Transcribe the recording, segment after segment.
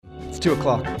2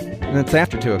 o'clock, and it's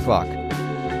after 2 o'clock.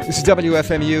 This is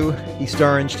WFMU, East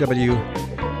Orange,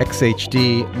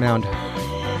 WXHD, Mount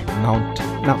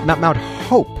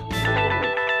Hope.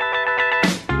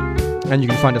 And you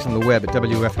can find us on the web at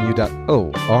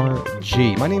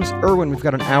wfmu.org. My name's Erwin. We've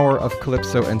got an hour of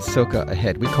Calypso and Soca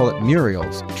ahead. We call it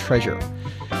Muriel's Treasure.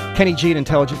 Kenny G in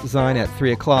Intelligent Design at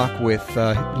 3 o'clock with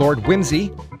Lord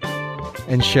Whimsy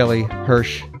and Shelley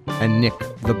Hirsch and Nick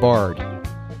the Bard.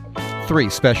 3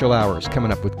 special hours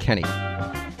coming up with Kenny.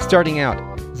 Starting out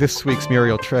this week's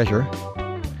Muriel Treasure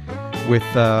with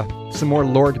some more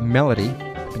Lord Melody.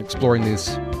 I've been exploring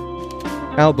these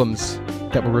albums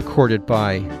that were recorded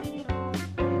by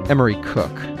Emery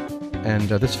Cook. And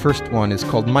this first one is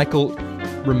called Michael,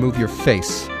 Remove Your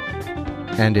Face.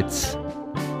 And it's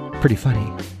pretty funny.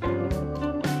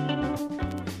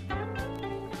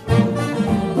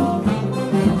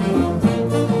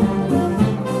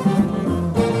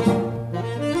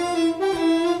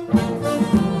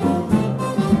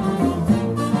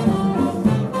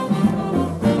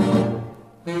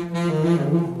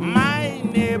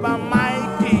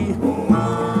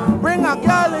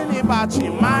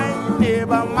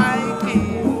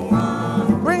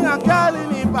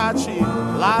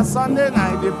 Sunday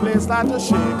night the place started to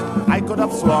shake. I could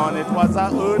have sworn it was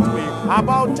an earthquake.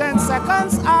 About 10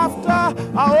 seconds after,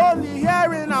 I only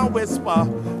hearing a whisper,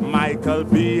 Michael,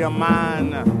 be a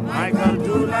man. Michael,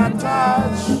 do not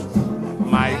touch.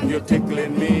 Mike, you're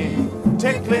tickling me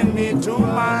too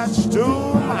much,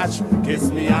 too much.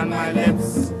 Kiss me on my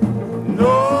lips,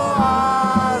 no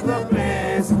other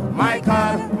place.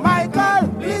 Michael,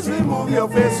 please remove your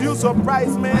face. You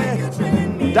surprise me,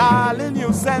 darling,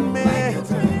 you send me.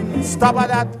 Stop at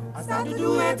that. I start to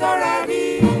do it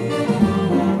already.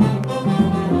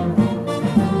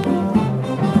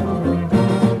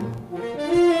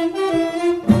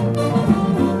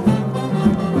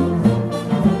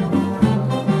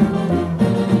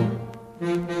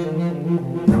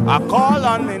 I call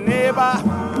on the neighbor,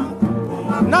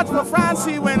 not for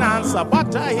Francie when answer,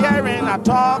 but I hearing a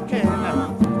talking.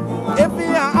 If he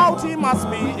are out, he must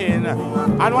be in.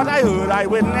 And what I heard, I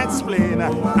wouldn't explain.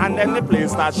 And then the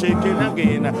place starts shaking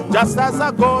again. Just as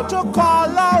I go to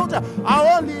call out,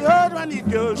 I only heard when the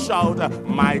girl shout,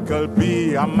 Michael,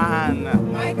 be a man.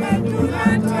 Michael, do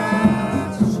not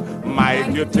touch.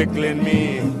 Mike, you're tickling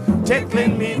me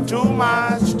too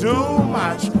much, too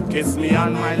much. Kiss me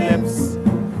on my lips,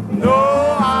 no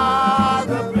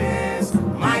other place.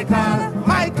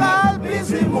 Michael,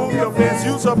 please remove your face.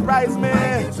 You surprise me,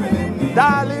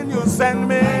 darling, you send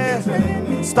me.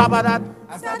 Stop at that.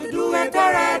 I start to do it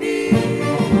already.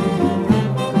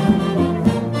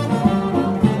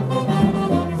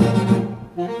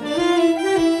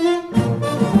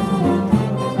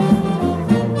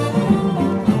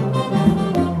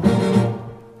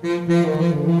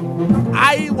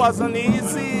 I wasn't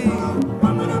easy,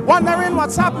 wondering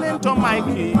what's happening to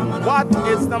Mikey. What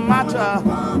is the matter?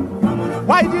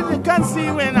 Why did the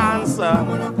conceiving answer?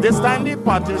 This time the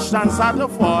partition started to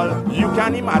fall. You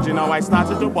can imagine how I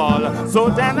started to bawl. So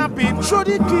then I peeped through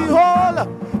the keyhole.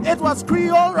 It was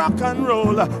Creole rock and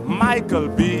roll. Michael,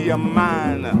 be a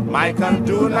man. Michael,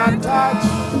 do not touch.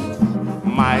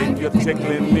 Mike, you're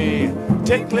tickling me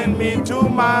too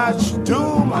much,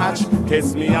 too much.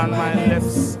 Kiss me on my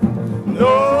lips,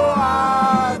 no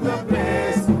other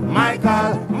place.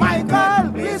 Michael,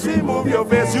 please remove your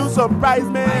face. You surprise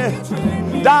me,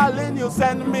 darling, you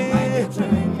send me.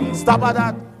 Stop at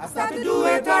that. I start to do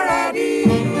it already.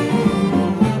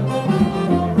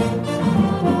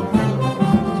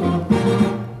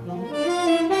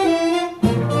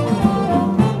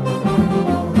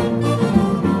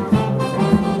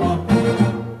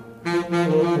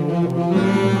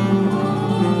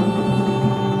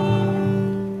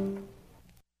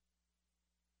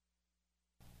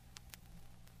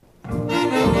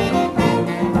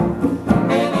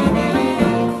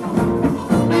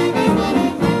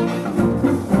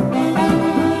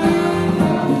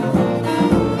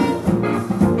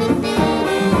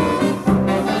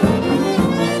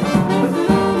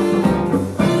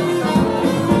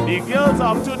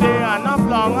 Of today and not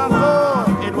long ago,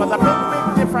 it was a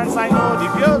big difference I know. The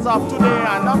girls of today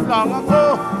and not long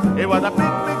ago, it was a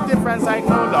big difference I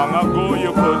know. Long ago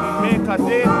you couldn't make a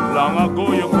day, long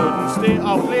ago you couldn't stay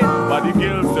out late. But the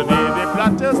girls today, they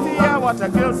plot to hear what a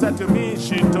girl said to me.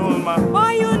 She told me,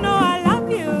 boy, you know I love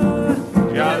you.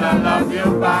 Girl, I love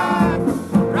you back.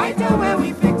 Right away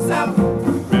we fix up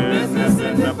business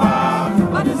in the bar.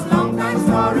 But it's long time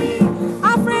story.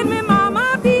 Afraid me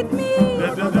mama beat me.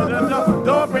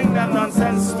 Don't bring that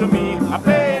nonsense to me. I'm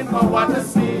paying for what I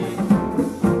see.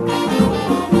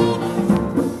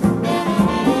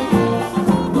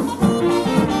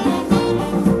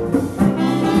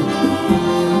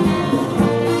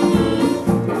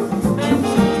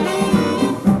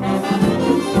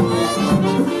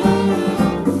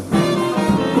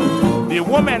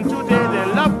 today, they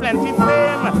love plenty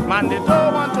fame. Man, they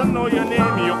don't want to know your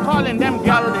name. You calling them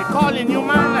girl, they calling you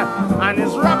man. And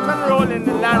it's rock and roll in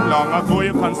the land. Long ago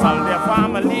you consult their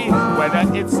family, whether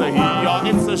it's a he or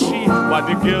it's a she. But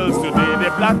the girls today, they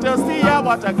bloodthirsty. Yeah,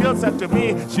 what a girl said to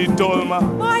me, she told me,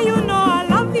 boy, you know I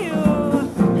love you.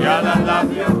 Girl, I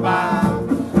love you back.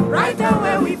 Right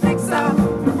away we fix up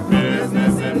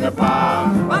Business in the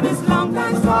park. but it's long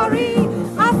time story.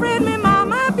 Afraid me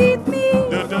mama beat me.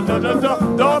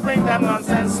 Don't bring them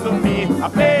nonsense to me.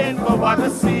 I'm paying for what I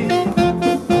see.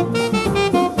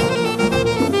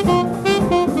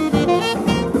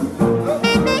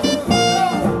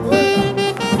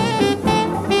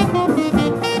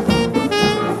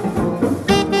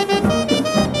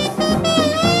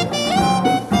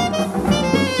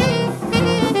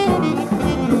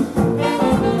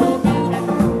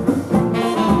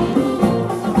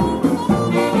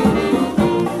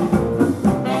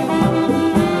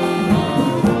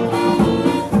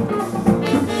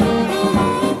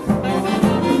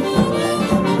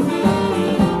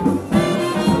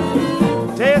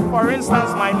 For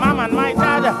instance, my mom and my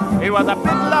dad, it was a big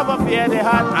love affair they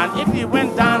had, and if he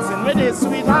went dancing with his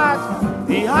sweetheart,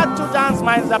 he had to dance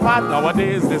miles apart.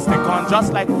 Nowadays they stick on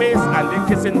just like bass, and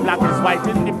the kissing black is white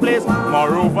in the place.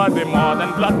 Moreover, they more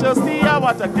than bloodthirsty. Yeah,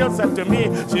 what a girl said to me,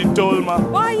 she told me,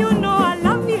 boy, you know I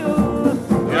love you.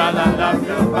 Girl, I love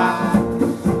you back.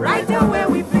 Right away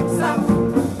we fix up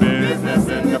Business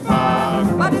in the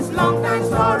park. but it's long time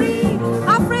story.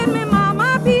 Afraid me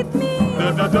mama beat me.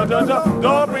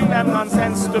 Don't bring them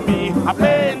nonsense to me. I'm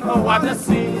playing for what I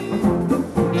see.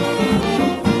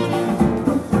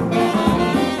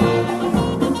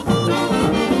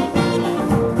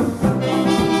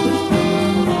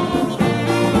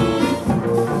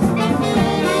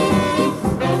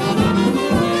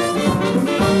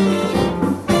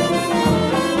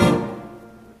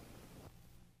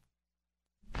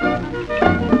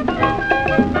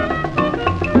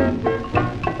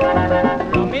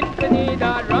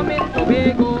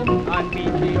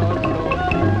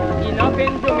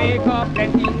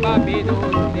 Plenty in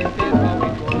Barbados, this is how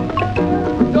it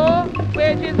goes. Though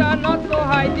wages are not so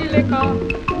high, the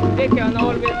liquor, they can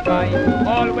always buy.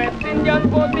 All West Indians,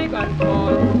 both big and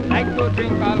small, like to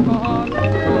drink alcohol. So,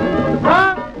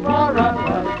 run for a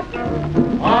bus,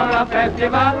 or a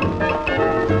festival,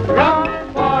 run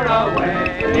for a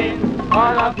wedding,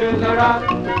 or a funeral.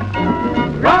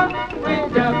 Run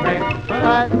with your friends,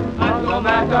 and no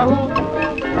matter who,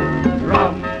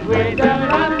 run with the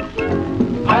run.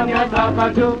 And your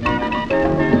supper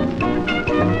too.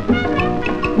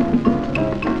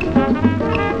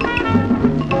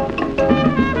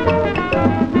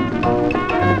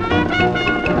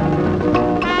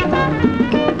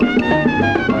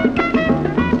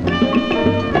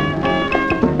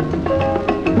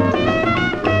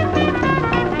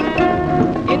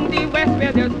 In the West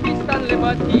where there's peace and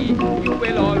liberty, you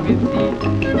will always see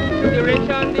the rich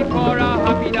and the poor are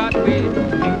happy that way,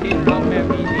 drinking rum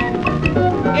every day.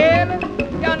 Ale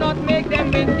cannot make them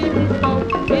minty stout.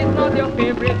 It's not your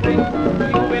favorite drink.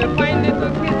 You will find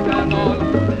little kids and all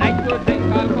like to drink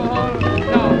alcohol.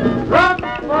 Now, rum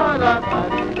for a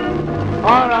party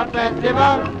or a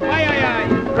festival. Aye, aye, aye.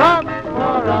 Rum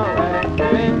for a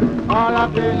wedding or a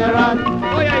funeral.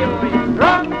 Oh, yeah, yeah.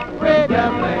 Rum with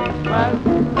your breakfast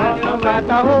and no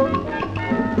matter who.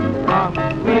 Rum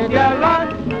with your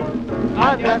lunch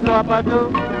and your supper too.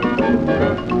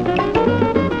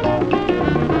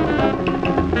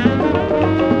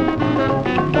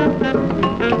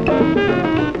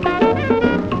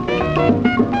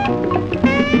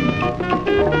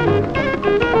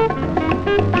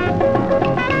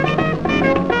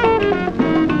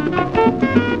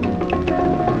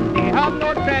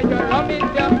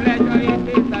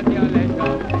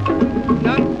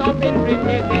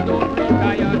 They don't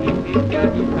retire, it is their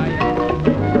desire.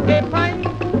 They find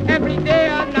every day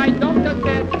and night, doctor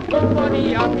says, go for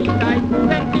the appetite.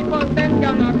 20%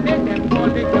 cannot make them fall,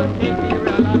 they just take the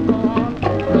real alcohol.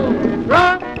 So,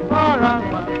 run for a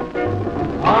fun,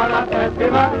 or a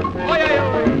festival. Oh, yeah,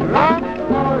 yeah. Run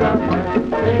for a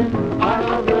festival, or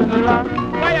a funeral.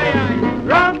 Oh, yeah,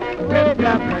 yeah. Run with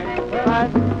your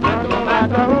breakfast, and no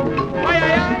matter who. Oh, yeah,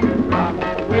 yeah. Run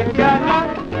with your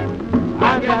lunch,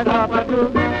 and your supper too.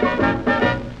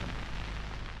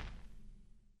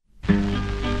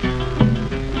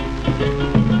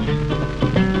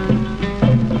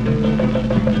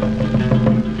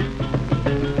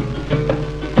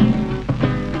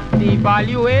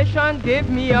 Devaluation gave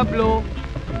me a blow,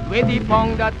 with the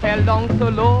pound that fell down so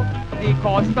low. The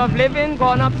cost of living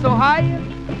gone up so high.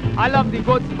 I love the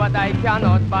goods, but I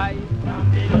cannot buy.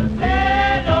 Some people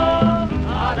say no,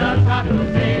 others have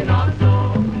to say no.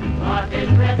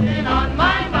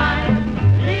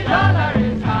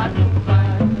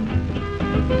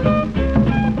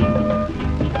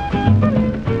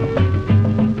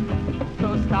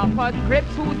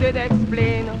 did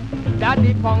explain that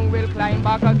the pound will climb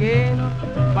back again.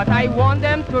 But I want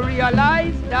them to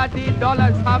realize that the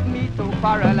dollars have me to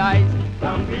paralyze.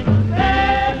 Some people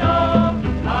say no,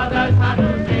 others have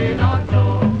to say not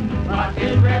so. But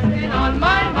it's resting on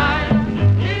my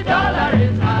mind, the dollar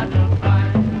is hard to find.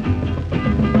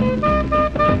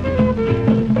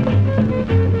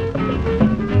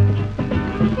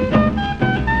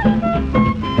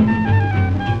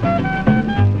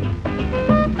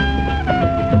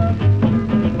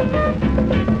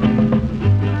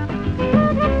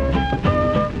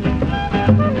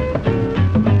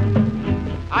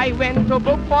 I went to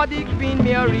book for the Queen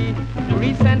Mary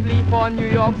recently for New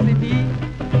York City.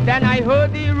 Then I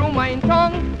heard the rumor in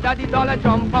tongue that the dollar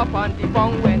jumped up and the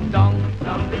pound went down.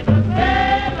 Some people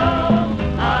say no,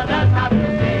 others have to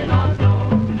say not so.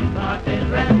 But it's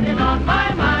resting on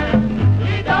my mind,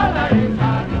 the dollar is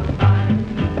hard to find.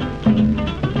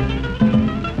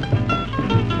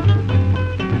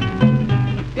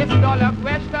 This dollar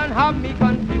question have me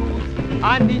confused,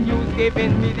 and the news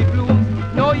giving me the blues.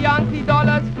 No Yankee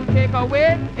dollars to take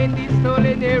away, in the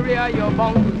stolen area you're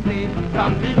bound to stay.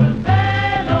 Some people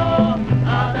say no,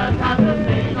 others have to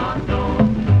say not so.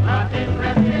 But it's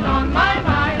resting on my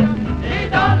mind, the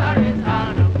dollar is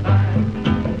hard to find.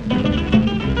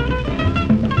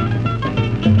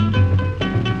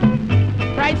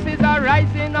 Prices are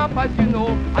rising up as you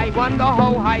know, I wonder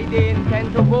how high they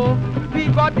intend to go. We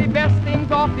got the best things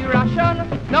off the ration,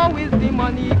 now is the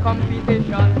money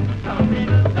competition. Some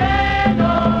people say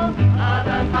no,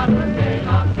 others have to say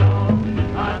not so.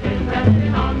 But it's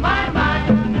resting on my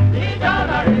mind, the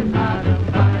dollar is hard to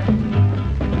find.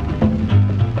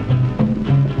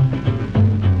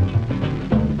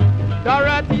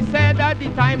 Dorothy said that the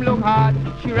time looked hard,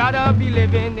 she'd rather be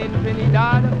living in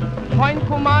Trinidad. Point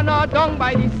Kumana down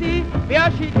by the sea,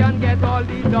 where she can get all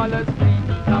the dollars free.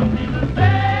 Some people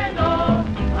say no,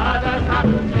 others have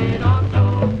to say not so.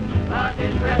 But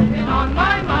it's resting on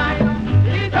my mind,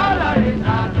 the dollar is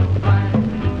hard to find.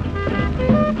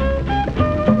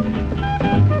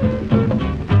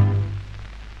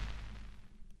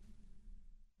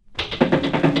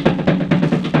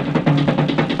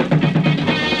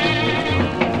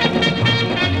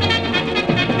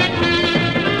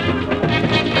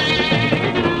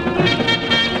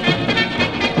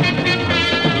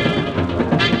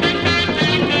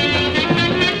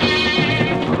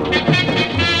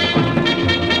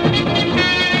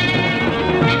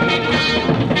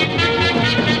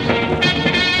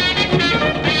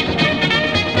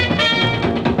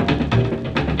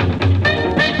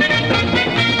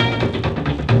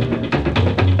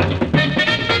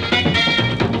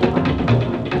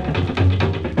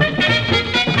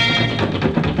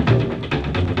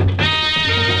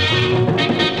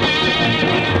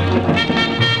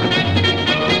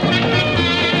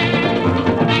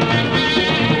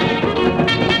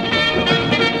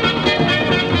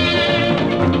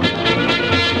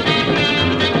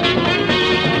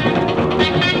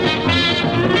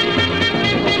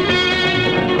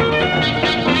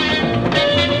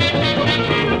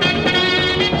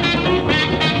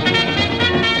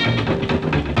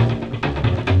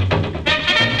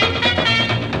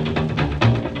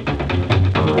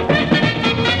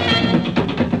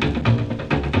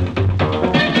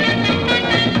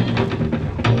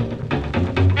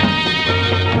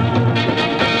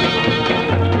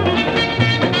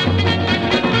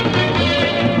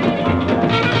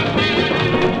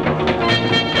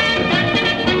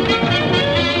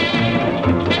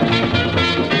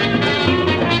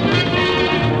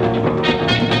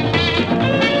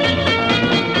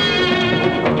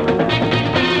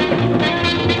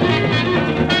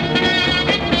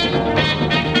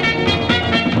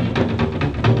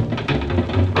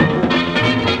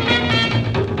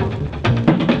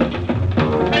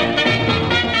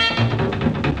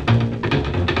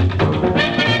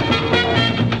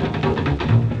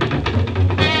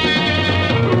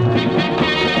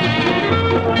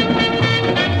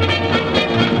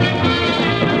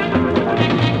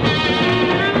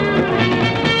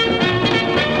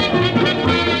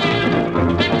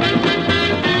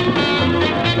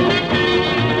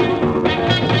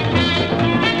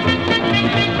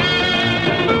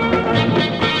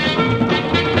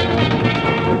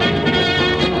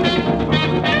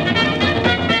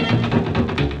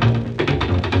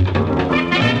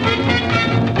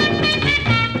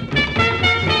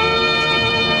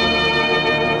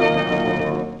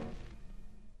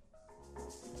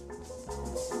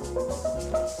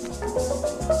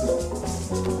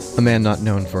 A man not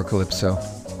known for calypso.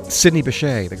 Sidney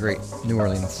Bechet, the great New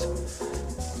Orleans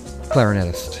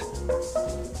clarinetist.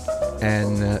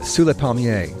 and Sous les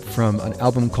Palmiers from an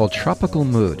album called Tropical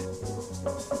Mood.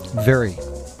 Very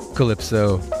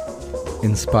calypso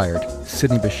inspired.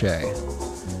 Sidney Bechet.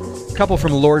 A couple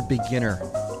from Lord Beginner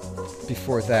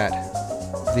before that.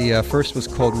 The first was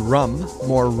called Rum,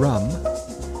 More Rum,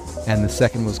 and the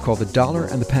second was called The Dollar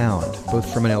and the Pound,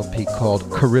 both from an LP called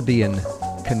Caribbean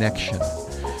Connection.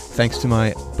 Thanks to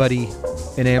my buddy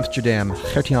in Amsterdam,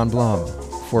 Gert-Jan Blom,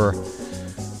 for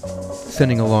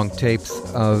sending along tapes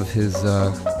of his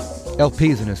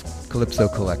LPs in his Calypso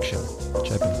collection,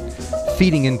 which I've been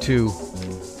feeding into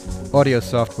audio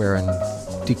software and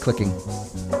declicking,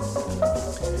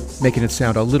 making it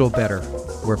sound a little better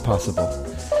where possible.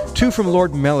 Two from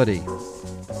Lord Melody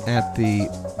at the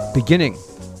beginning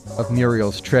of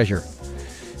Muriel's Treasure.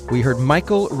 We heard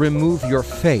Michael Remove Your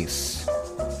Face.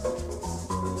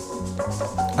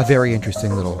 A very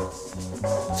interesting little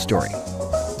story.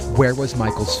 Where was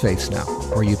Michael's face now?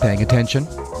 Were you paying attention?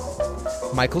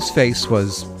 Michael's face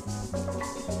was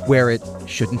where it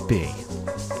shouldn't be.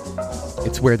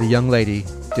 It's where the young lady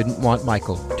didn't want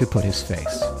Michael to put his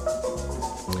face.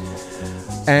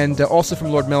 And also from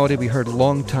Lord Melody, we heard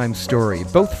Long Time Story,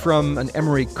 both from an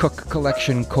Emery Cook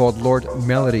collection called Lord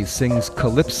Melody Sings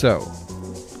Calypso.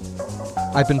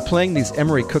 I've been playing these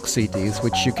Emery Cook CDs,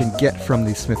 which you can get from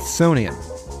the Smithsonian.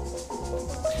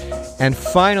 And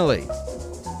finally,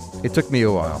 it took me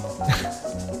a while.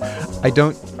 I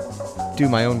don't do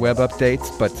my own web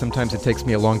updates, but sometimes it takes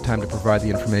me a long time to provide the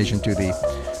information to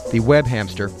the web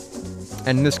hamster.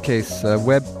 And in this case,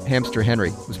 Web Hamster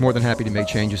Henry was more than happy to make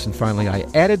changes, and finally I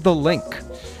added the link.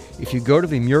 If you go to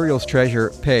the Muriel's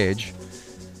Treasure page,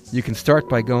 you can start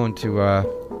by going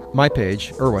to my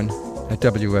page, Irwin, at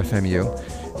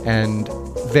WFMU, and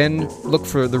then look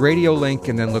for the radio link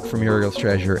and then look for Muriel's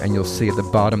Treasure, and you'll see at the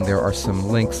bottom there are some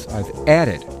links I've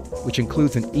added, which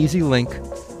includes an easy link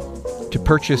to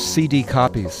purchase CD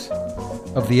copies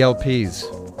of the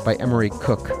LPs by Emery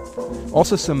Cook.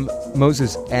 Also some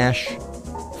Moses Ash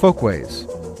Folkways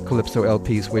Calypso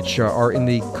LPs, which are in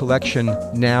the collection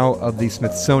now of the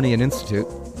Smithsonian Institute,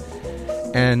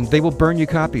 and they will burn you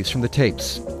copies from the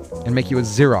tapes and make you a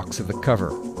Xerox of the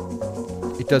cover.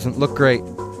 It doesn't look great,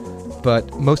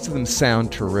 but most of them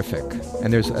sound terrific.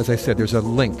 And there's, as I said, there's a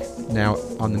link now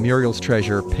on the Muriel's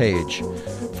Treasure page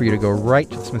for you to go right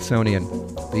to the Smithsonian,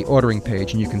 the ordering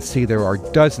page, and you can see there are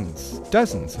dozens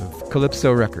of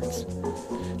Calypso records,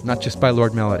 not just by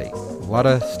Lord Melody. A lot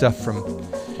of stuff from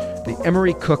the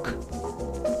Emery Cook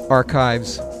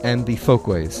archives and the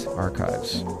Folkways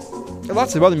archives. There are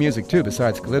lots of other music too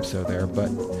besides Calypso there, but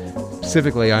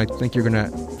specifically I think you're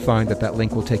going to find that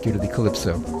link will take you to the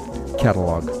Calypso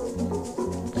catalog.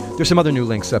 There's some other new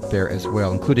links up there as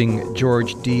well, including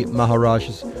George D.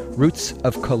 Maharaj's Roots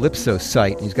of Calypso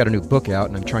site. He's got a new book out,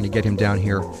 and I'm trying to get him down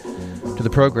here to the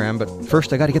program, but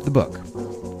first I got to get the book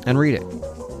and read it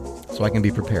so I can be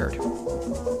prepared.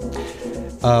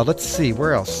 Let's see,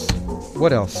 where else?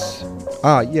 What else?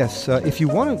 Yes, if you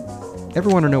ever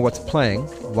want to know what's playing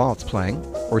while it's playing,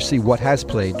 or see what has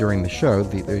played during the show,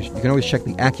 you can always check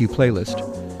the Accu playlist,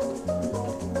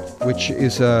 which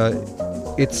is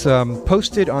it's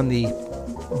posted on the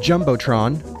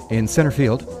Jumbotron in center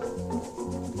field.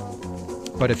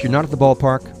 But if you're not at the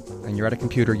ballpark and you're at a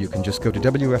computer, you can just go to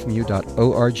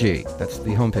WFMU.org. That's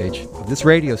the homepage of this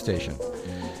radio station.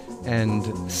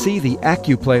 And see the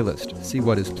Accu playlist. See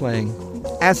what is playing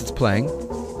as it's playing.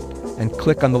 And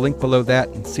click on the link below that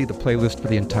and see the playlist for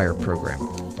the entire program.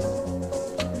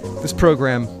 This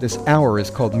program, this hour, is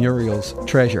called Muriel's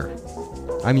Treasure.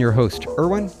 I'm your host,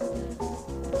 Irwin,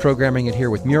 programming it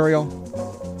here with Muriel,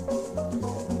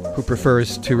 who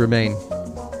prefers to remain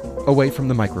away from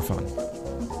the microphone.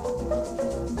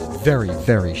 Very,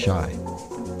 very shy.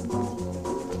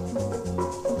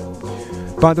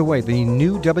 By the way, the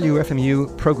new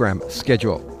WFMU program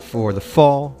schedule for the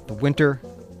fall, the winter,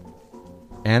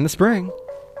 and the spring,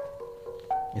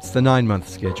 it's the 9-month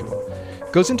schedule,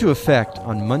 goes into effect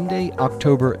on Monday,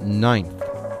 October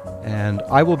 9th, and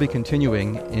I will be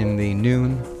continuing in the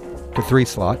noon to 3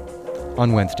 slot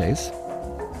on Wednesdays,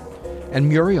 and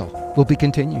Muriel will be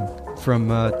continuing from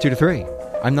 2 to 3.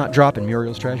 I'm not dropping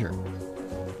Muriel's Treasure.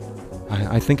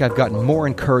 I think I've gotten more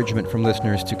encouragement from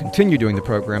listeners to continue doing the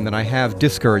program than I have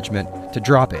discouragement to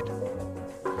drop it.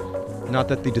 Not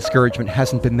that the discouragement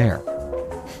hasn't been there.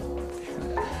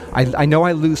 I know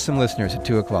I lose some listeners at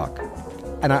 2 o'clock,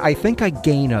 and I think I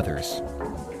gain others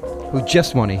who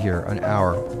just want to hear an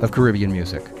hour of Caribbean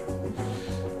music.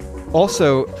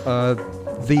 Also,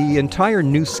 the entire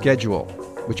new schedule,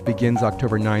 which begins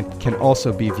October 9th, can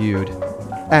also be viewed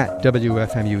at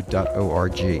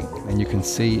WFMU.org. And you can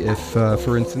see if,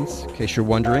 for instance, in case you're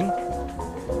wondering,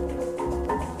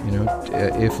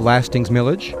 If Lastings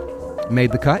Millage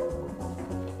made the cut,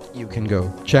 you can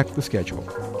go check the schedule.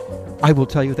 I will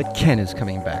tell you that Ken is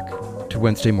coming back to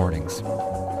Wednesday mornings.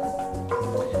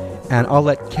 And I'll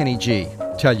let Kenny G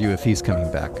tell you if he's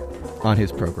coming back on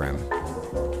his program.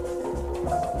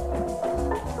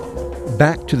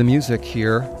 Back to the music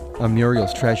here on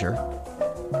Muriel's Treasure.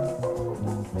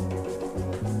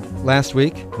 Last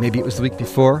week, maybe it was the week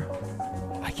before,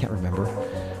 I can't remember,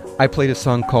 I played a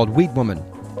song called Weed Woman,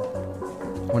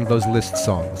 one of those list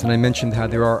songs, and I mentioned how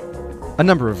there are a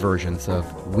number of versions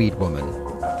of Weed Woman.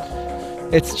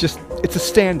 It's a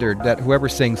standard that whoever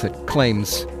sings it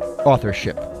claims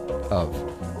authorship of.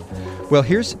 Well,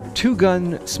 here's Two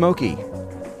Gun Smokey.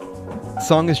 The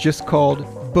song is just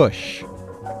called Bush.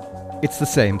 It's the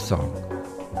same song.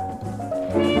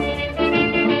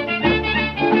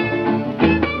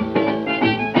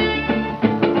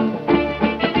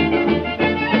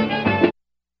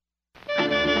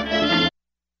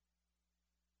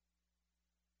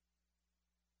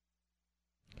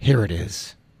 Here it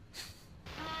is.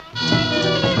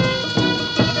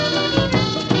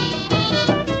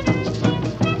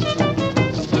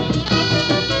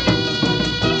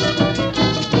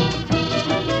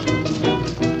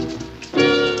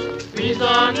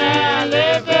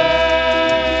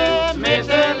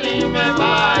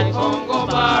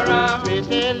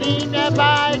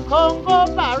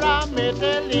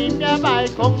 By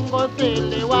Congo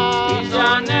Selewa,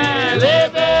 Isane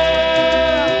leve,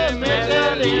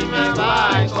 metelime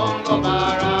by Congo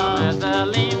Bara,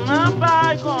 metelime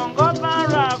by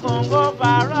Congo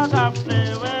Bara,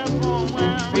 kaplewe kumwe.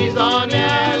 Isane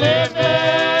leve,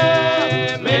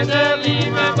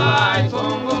 metelime by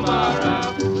Congo Bara.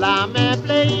 La me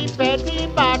play petit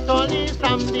batoli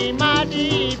samedi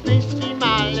mardi, pisti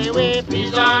malewe.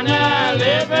 Isane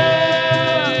leve,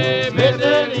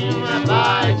 metelime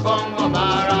by Congo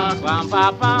Bara.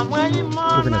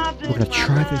 We're gonna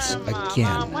try this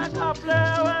again.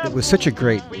 It was such a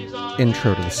great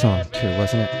intro to the song too,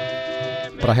 wasn't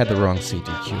it? But I had the wrong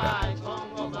CD queued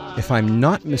up. If I'm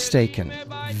not mistaken,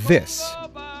 this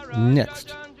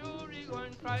next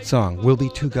song will be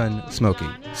Two Gun Smokey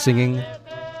singing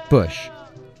Bush,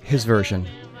 his version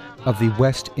of the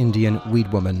West Indian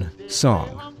Weed Woman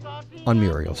song on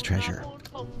Muriel's Treasure.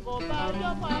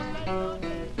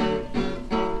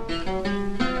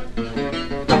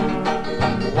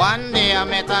 One day I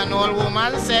met an old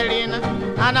woman selling,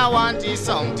 and I wanted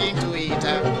something to eat.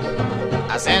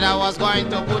 I said I was going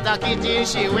to put a kitty in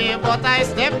she way, but I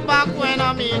stepped back when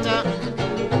I meet her.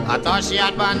 I thought she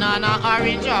had banana,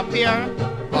 orange up here,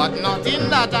 but nothing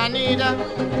that I need.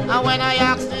 And when I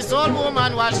asked this old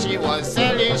woman what she was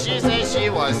selling, she said she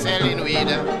was selling weed.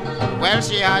 Well,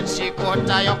 she coat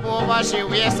tie up over she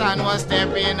waist and was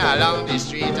stepping along the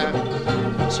street.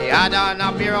 She had on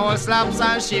a pair of old slaps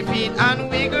and she feet and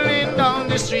wiggling down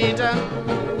the street.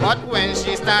 But when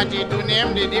she started to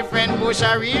name the different bush,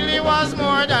 I really was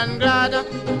more than glad.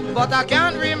 But I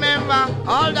can't remember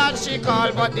all that she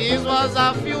called, but these was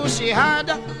a few she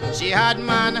had. She had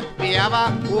man,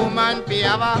 piava, woman,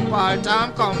 piava,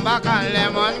 paltam, comeback and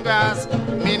lemongrass,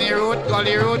 mini root,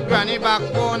 gully root, granny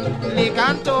backbone, lick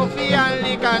and toffee and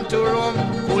lick and turum,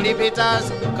 coolie bitters,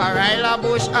 Karila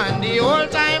bush and the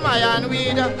old time iron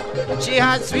weed. She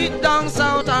had sweet down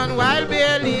south and wild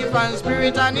bay leaf and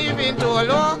spirit and even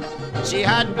tolo. She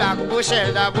had black bush,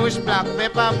 elder bush, black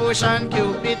pepper bush and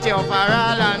cupid,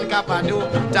 teofaral and capado,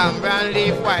 tambran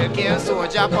leaf, wild cane,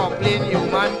 soldier, poplin,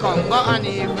 human, congo and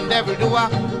even devil doer,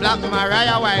 black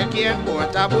Mariah, wild cane,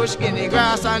 porter bush, guinea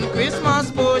grass and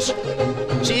Christmas bush.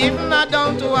 She even had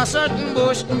down to a certain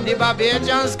bush, the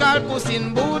Barbadians called Puss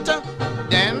in Boot.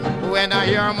 Then, when I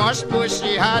hear much bush,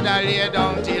 she had a lay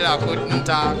down till I couldn't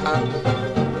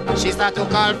talk. She started to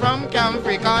call from Camp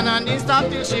Fricon and didn't stop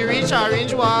till she reached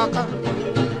Orange Walk.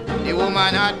 The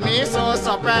woman had me so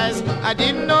surprised, I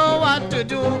didn't know what to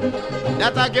do.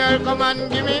 That a girl come and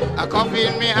give me a coffee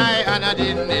in me eye and I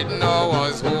didn't know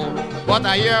was who. But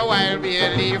I hear wild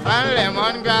bay leaf and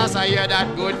lemongrass, I hear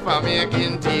that good for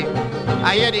making tea.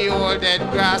 I hear the old dead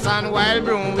grass and wild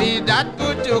broomweed, that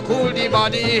good to cool the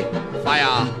body.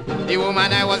 Fire! The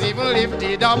woman I was even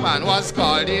lifted up and was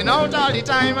calling out all the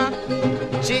time.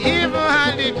 She even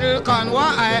had little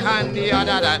conwa eye and the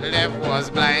other that left was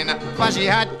blind. For she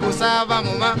had Kusava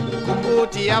Muma,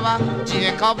 Kukutiava,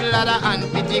 Jacob Ladder and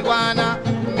Pitiguana.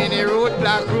 mini root,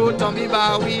 black root, tumby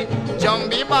bowie,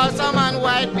 jumbie balsam and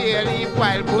white bay leaf,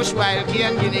 wild bush, wild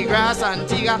cane, guinea grass,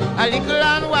 antigua, a little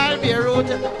and wild bay root.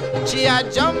 She had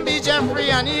Jumbie,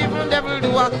 Jeffrey, and even Devil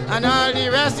Doer, and all the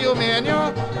rest you may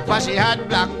know. For she had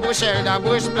black bush, elder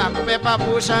bush, black pepper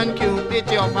bush, and cupid,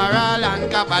 yoparal,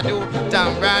 and capado,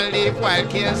 tambran leaf,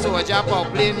 wild cane, soldier,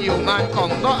 poplin, human,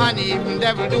 congo, and even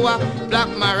Devil Doer, black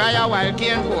Mariah, wild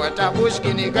cane, porter bush,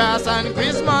 guinea grass, and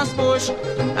Christmas bush.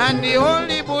 And the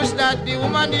only bush that the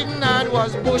woman didn't have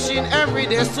was bush in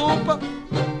everyday soup.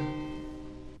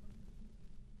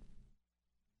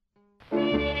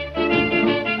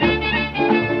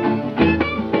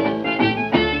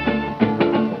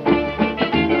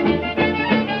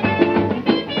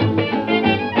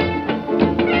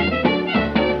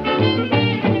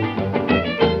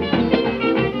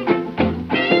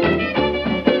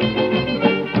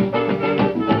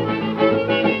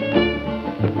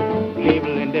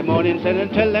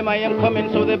 And tell them I am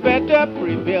coming, so they better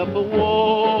prepare for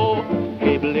war.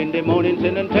 Cable in the morning,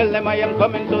 send and tell them I am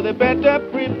coming, so they better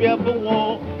prepare for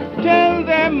war. Tell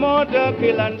them murder,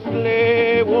 kill and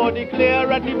slay, war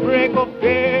declare at the break of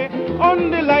day. On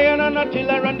the lion and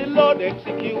artillery and the Lord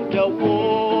execute a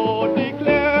war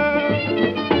declare.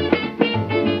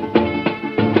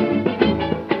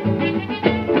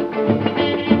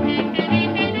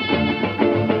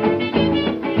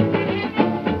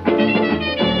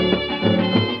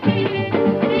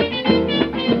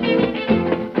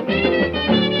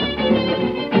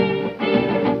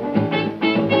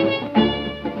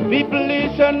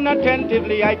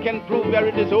 Attentively, I can prove that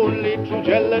it is only true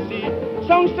jealousy.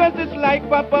 Songsters is like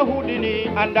Papa Houdini,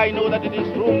 and I know that it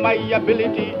is through my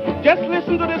ability. Just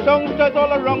listen to the songsters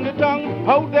all around the tongue,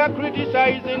 how they're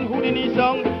criticizing Houdini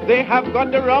song. They have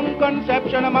got the wrong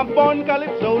conception of a born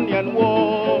Calypsonian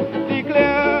war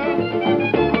declare.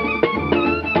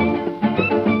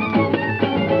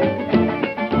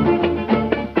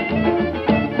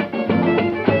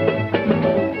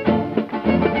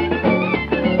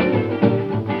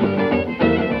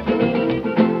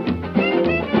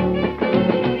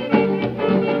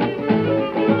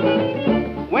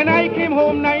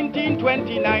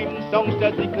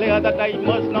 Songsters declare that I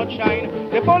must not shine.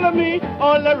 They follow me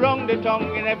all around the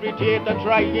tongue, in every theater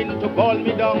trying to call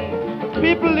me down.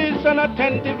 People listen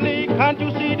attentively, can't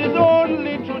you see this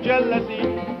only true jealousy?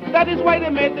 That is why they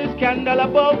made this scandal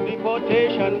about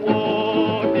deportation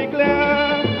war declare.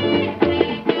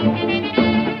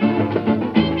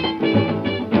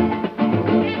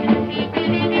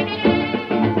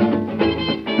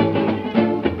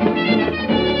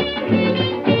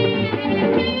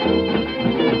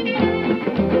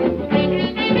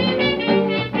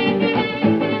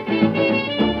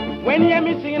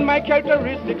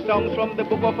 Characteristic songs from the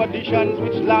book of additions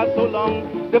which last so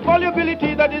long. The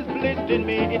volubility that is blissed in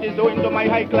me, it is owing to my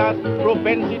high class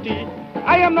propensity.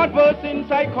 I am not versed in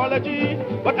psychology,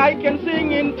 but I can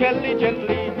sing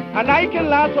intelligently, and I can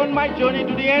last on my journey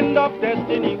to the end of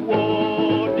destiny.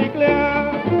 War declare.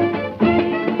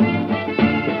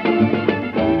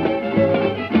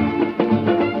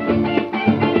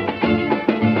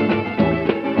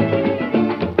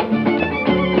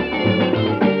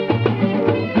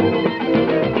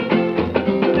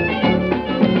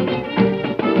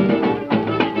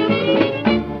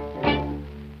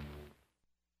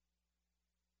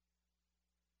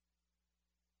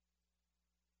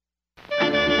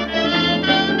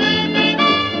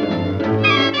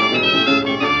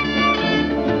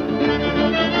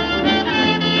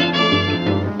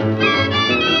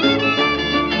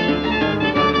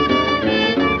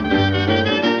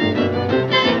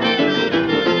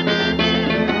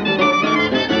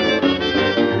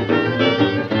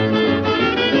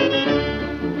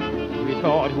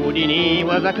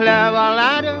 Was a clever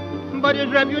lad, but his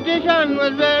reputation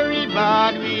was very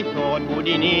bad. We thought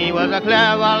Houdini was a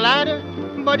clever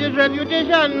lad, but his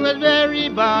reputation was very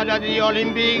bad. At the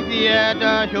Olympic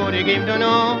Theatre show they came to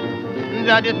know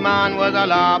that this man was a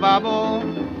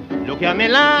lavabo. Look here, me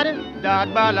lad,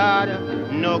 that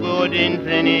ballad, no good in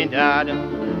Trinidad.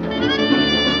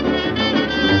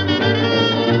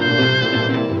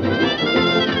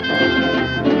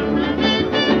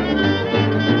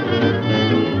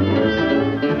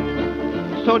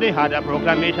 So they had a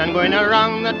proclamation going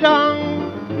around the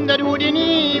town that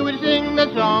Houdini would sing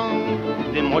the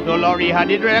song. The motor lorry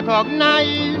had it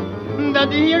recognized that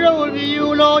the hero would be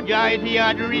eulogized. He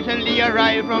had recently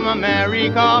arrived from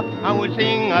America and would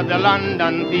sing at the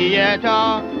London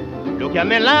Theatre. Look here,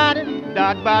 me lad,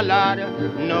 that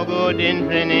ballad, no good in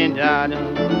Trinidad.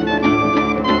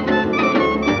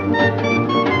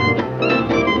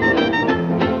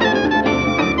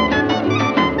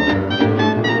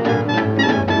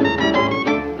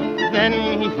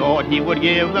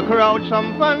 gave the crowd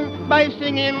some fun by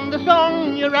singing the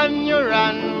song, You Run, You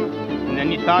Run. And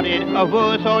then he started a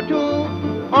verse or two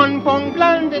on Punk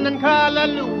London and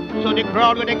Callaloo. So the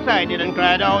crowd got excited and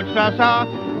cried out, Sasa,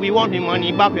 we want the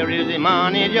money back, where is the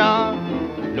manager?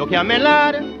 Look here, my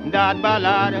lad, that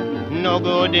ballad, no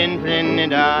good in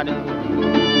Trinidad.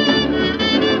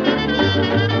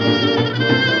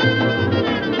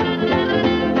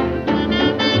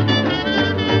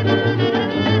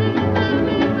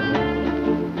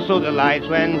 So the lights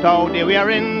went out, they were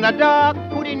in the dark.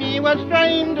 Houdini was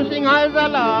trying to sing as a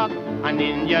lark. An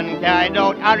Indian cried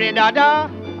out,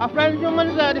 Aridada. A French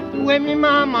woman said, Where me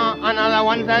mama? Another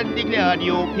one said, declared,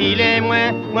 You pile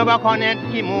mwe, mwe bakonet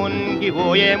kimoun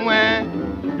kivoye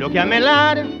mwe. Look here, my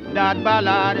lad, that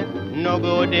ballad, no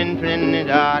good in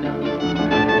Trinidad.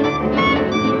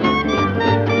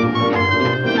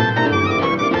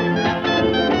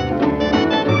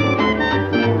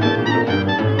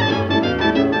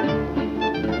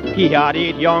 He had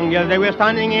 8 young girls, they were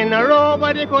standing in a row,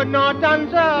 but they could not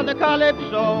answer the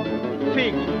calypso.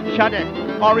 Fig, shaded,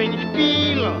 orange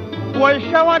peel was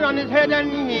showered on his head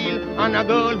and heel, and a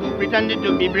girl who pretended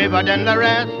to be braver than the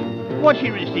rest, what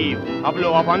she received? A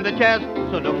blow up on the chest.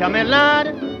 So look here, my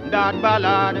lad, that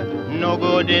ballad, no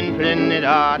good in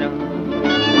Trinidad.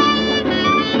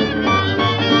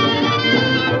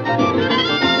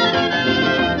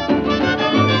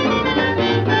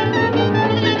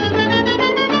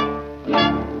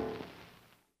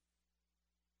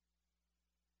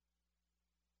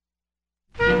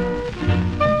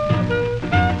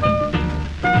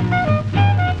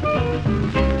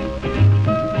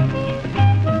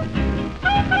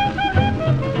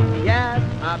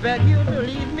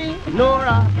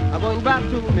 Nora, I'm going back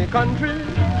to my country.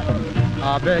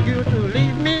 I beg you to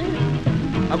leave me.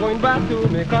 I'm going back to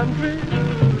my country.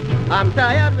 I'm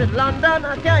tired with London.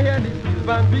 I can't hear these steel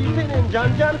band beating in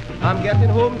Junction. I'm getting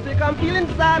homesick. I'm feeling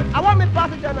sad. I want my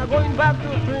passage and I'm going back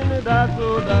to Trinidad.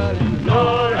 So darling,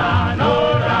 Nora,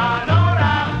 Nora,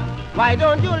 Nora, why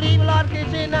don't you leave Lord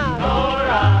Kitchener?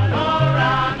 Nora,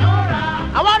 Nora,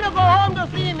 Nora, I want to go home to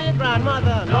see my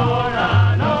grandmother.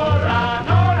 Nora, Nora,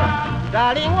 Nora,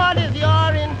 darling, what is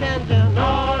your intention?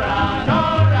 Nora,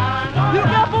 Nora, Nora, you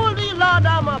can fool the Lord,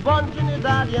 I'm a born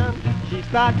Trinidadian. She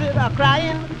started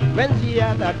crying when she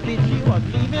heard that she was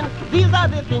leaving. These are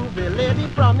the things the lady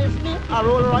promised me, a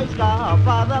Rolls Royce car, her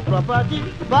father property.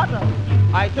 But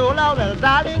I told her, well,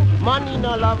 darling, money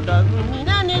no love doesn't mean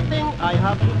anything. I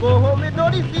have to go home with no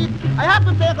deceit. I have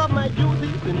to take up my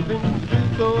duties in Vinci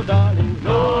Street. So darling,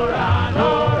 Nora,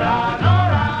 Nora,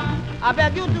 Nora, I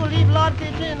beg you to leave Lord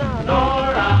Kitchener.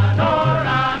 Nora,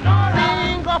 Nora, Nora,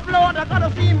 sing a float, I gotta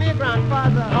see me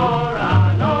grandfather.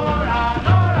 Nora, Nora,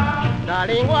 Nora,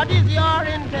 darling, what is your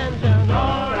intention?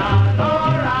 Nora,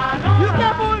 Nora, Nora, you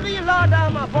can't fool me, Lord,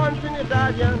 I'm a born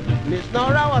Trinidadian. Miss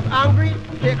Nora was angry,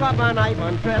 take up a knife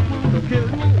and threatened to kill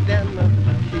me. Then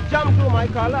she jumped to my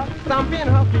collar, stamping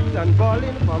her feet and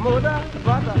bawling for murder.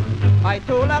 But I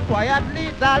told her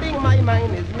quietly, darling, my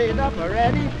mind is made up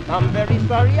already. I'm very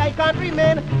sorry I can't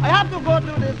remain. I have to go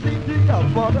to the city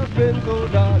of Port of Spain. So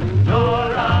darling,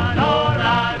 Nora,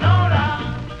 Nora, Nora,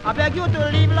 I beg you to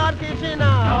leave Lord Kitchener.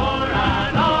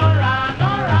 Nora, Nora,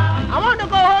 Nora, I want to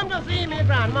go home to see my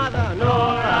grandmother.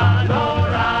 Nora,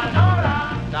 Nora,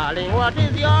 Nora, darling, what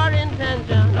is your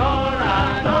intention?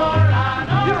 Nora, Nora,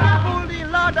 Nora, you can fool the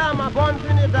Lord, I'm a born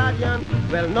Trinidadian.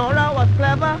 Well, Nora was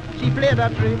clever, she played a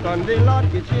trick on the Lord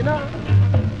Kitchener.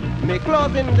 Me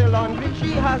clothes in the laundry,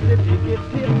 she has the tickets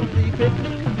hidden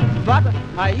secretly. But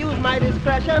I use my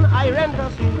discretion, I rent a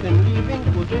suit in leaving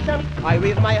position. I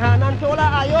waved my hand and told her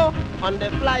ayo on the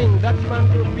Flying Dutchman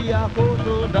to be a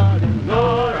photo, darling.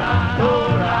 Nora,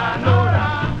 Nora,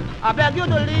 Nora, I beg you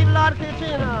to leave Lord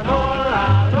Kitchener.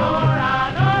 Nora,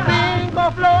 Nora, Nora, sing go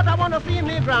float, I want to see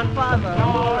me grandfather.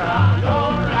 Nora,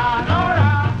 Nora,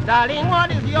 Nora, darling,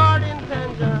 what is your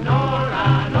intention?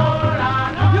 Nora, Nora,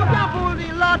 Nora, you can't fool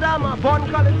the Lord, I'm a born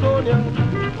Californian.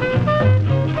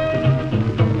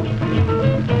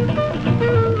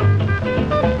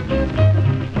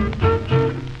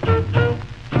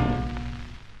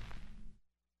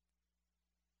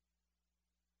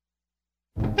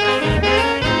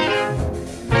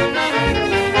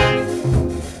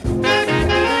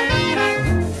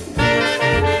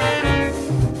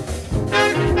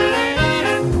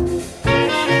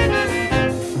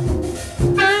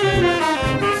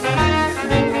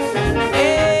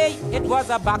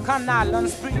 A bacchanal and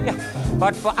spree,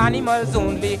 but for animals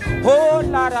only. Whole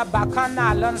lot of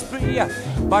bacchanal and spree,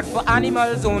 but for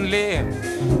animals only.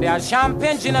 There's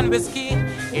champagne, gin and whiskey,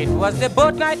 It was the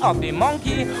birthnight of the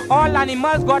monkey. All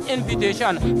animals got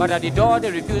invitation, but at the door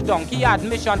they refused donkey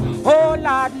admission. Oh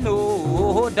Lord,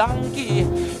 no, donkey,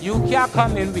 you can't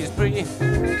come in with spree.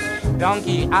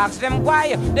 Donkey asked them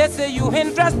why. They say you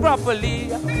ain't dressed properly.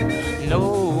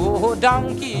 No,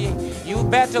 donkey, you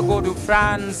better go to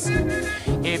France.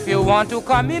 If you want to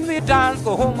come in with dance,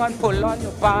 go home and pull on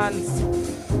your pants.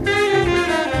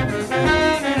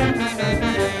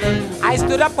 I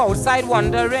stood up outside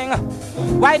wondering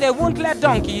why they won't let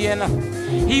donkey in.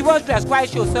 He was dressed quite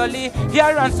socially,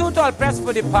 hair and suit all pressed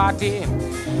for the party.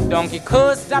 Donkey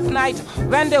cursed that night.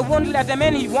 When they won't let him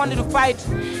in, he wanted to fight.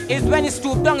 It's when he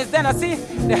stooped down, it's then I see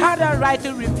they had a right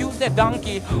to refuse the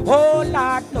donkey. Oh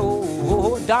Lord,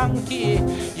 no, donkey,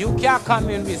 you can't come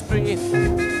in with spree.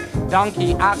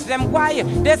 Donkey asked them why.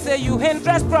 They say you ain't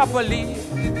dressed properly.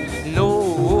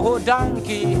 No,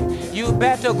 donkey, you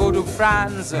better go to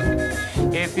France.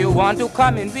 If you want to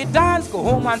come in with dance, go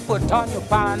home and put on your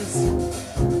pants.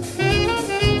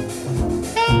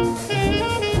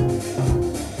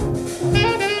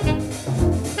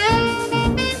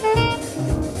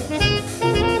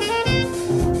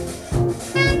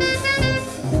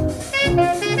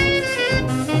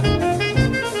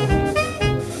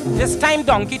 This time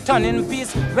donkey turned in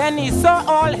peace when he saw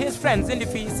all his friends in the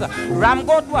feast. Ram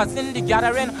goat was in the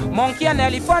gathering, monkey and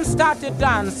elephant started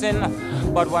dancing.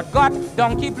 But what got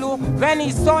donkey blue when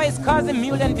he saw his cousin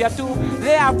mule and deer too?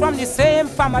 They are from the same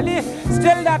family,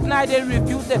 still that night they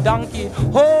refused the donkey.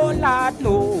 Oh Lord,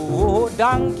 no,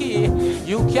 donkey,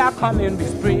 you can't come in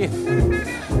with spree.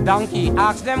 Donkey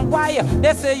asked them why.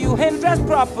 They say you ain't dressed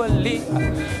properly.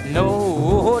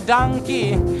 No,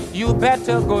 donkey, you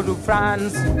better go to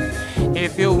France.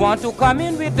 If you want to come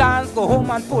in with dance, go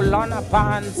home and pull on a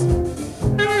pants.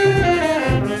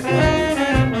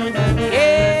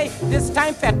 Hey, this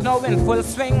time Fetno in full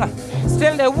swing.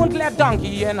 Still they won't let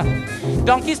donkey in.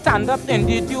 Donkey stand up in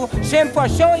the dew. Shame for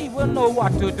sure, he will know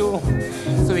what to do.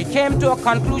 So he came to a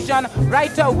conclusion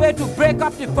right away to break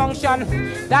up the function.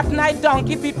 That night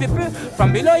donkey beat people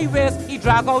from below his waist. He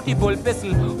drag out the bull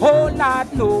pistol. Oh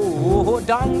Lord, no,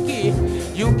 donkey,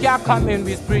 you can't come in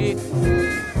with spree.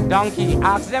 Donkey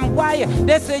asked them why.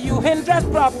 They say you ain't dressed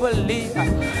properly.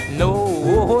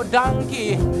 No,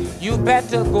 donkey, you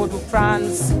better go to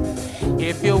France.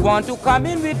 If you want to come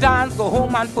in with dance, go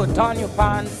home and put on your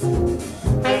pants.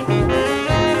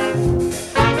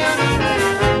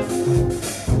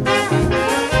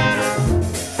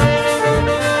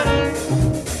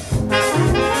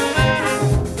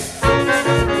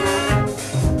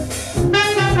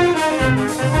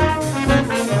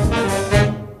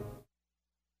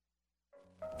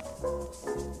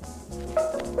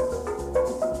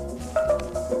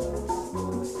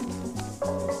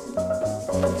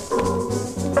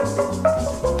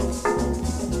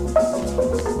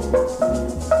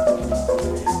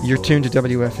 You're tuned to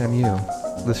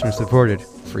WFMU, listener-supported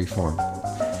Freeform,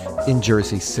 in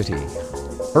Jersey City.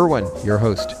 Irwin, your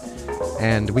host,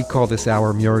 and we call this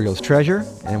hour Muriel's Treasure,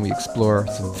 and we explore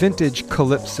some vintage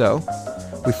calypso.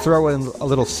 We throw in a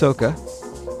little soca,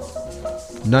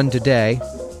 none today,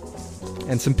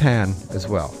 and some pan as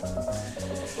well.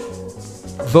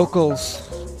 Vocals,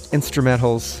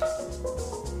 instrumentals,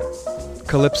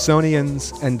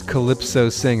 calypsonians and calypso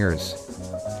singers,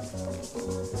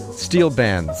 steel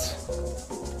bands,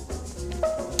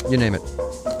 you name it.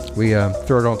 We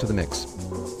throw it all into the mix.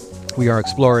 We are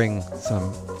exploring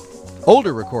some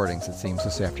older recordings, it seems,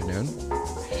 this afternoon.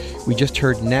 We just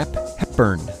heard Nap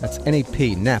Hepburn, that's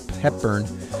N-A-P, Nap Hepburn,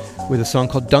 with a song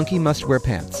called Donkey Must Wear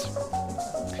Pants,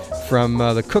 from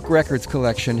the Cook Records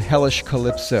collection, Hellish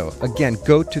Calypso. Again,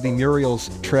 go to the Muriel's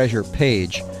Treasure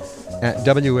page at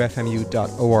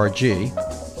wfmu.org.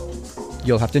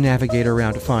 You'll have to navigate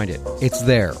around to find it. It's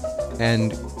there.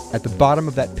 And at the bottom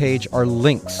of that page are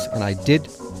links, and I did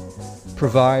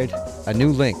provide a new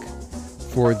link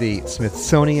for the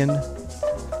Smithsonian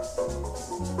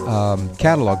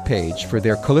catalog page for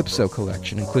their Calypso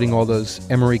collection, including all those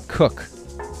Emery Cook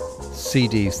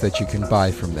CDs that you can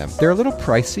buy from them. They're a little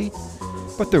pricey,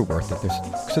 but they're worth it.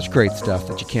 There's such great stuff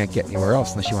that you can't get anywhere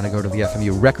else unless you want to go to the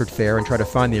FMU Record Fair and try to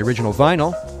find the original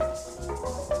vinyl,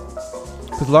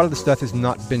 because a lot of the stuff has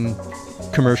not been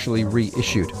commercially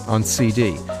reissued on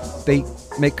CD. They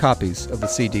make copies of the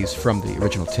CDs from the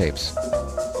original tapes,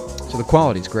 so the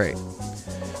quality's great.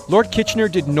 Lord Kitchener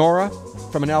did Nora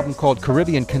from an album called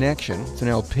Caribbean Connection. It's an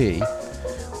LP.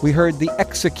 We heard The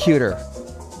Executor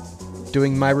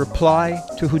doing My Reply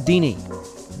to Houdini.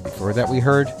 Before that we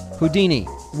heard Houdini,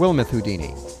 Wilmoth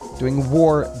Houdini, doing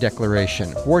War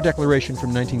Declaration. War Declaration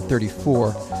from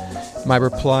 1934. My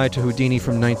Reply to Houdini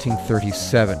from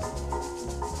 1937.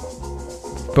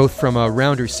 both from a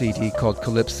Rounder CD called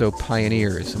Calypso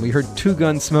Pioneers. And we heard Two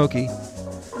Gun Smokey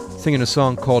singing a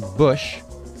song called Bush,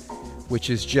 which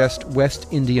is just West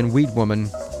Indian Weed Woman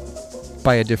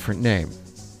by a different name.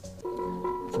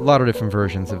 There's a lot of different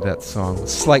versions of that song,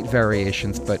 slight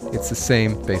variations, but it's the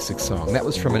same basic song. That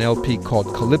was from an LP called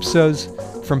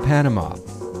Calypsos from Panama.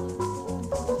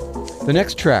 The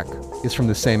next track is from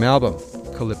the same album,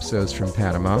 Calypsos from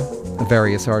Panama, a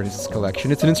various artists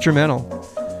collection. It's an instrumental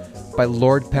by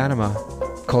Lord Panama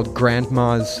called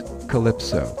Grandma's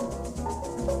Calypso.